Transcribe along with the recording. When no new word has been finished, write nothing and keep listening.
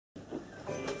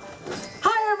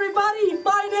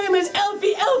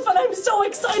I'm so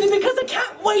excited because I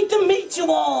can't wait to meet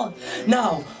you all.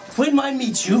 Now, when I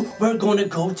meet you, we're going to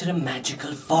go to the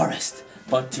magical forest.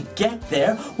 But to get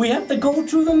there, we have to go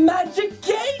through the magic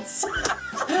gates.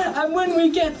 And when we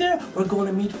get there, we're going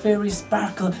to meet Fairy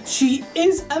Sparkle. She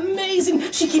is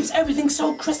amazing. She keeps everything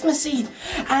so Christmassy.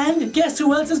 And guess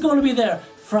who else is going to be there?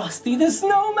 Frosty the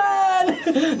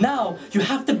Snowman! Now, you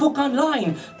have to book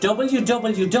online,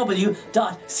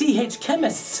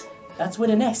 www.chemists, that's with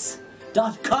an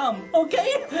S.com,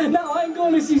 okay? Now I'm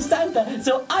going to see Santa,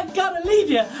 so I gotta leave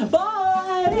you.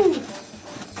 Bye!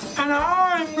 And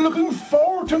I'm looking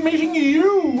forward to meeting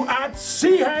you at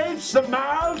CH the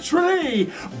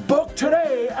Tralee. Book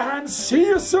today and see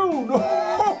you soon.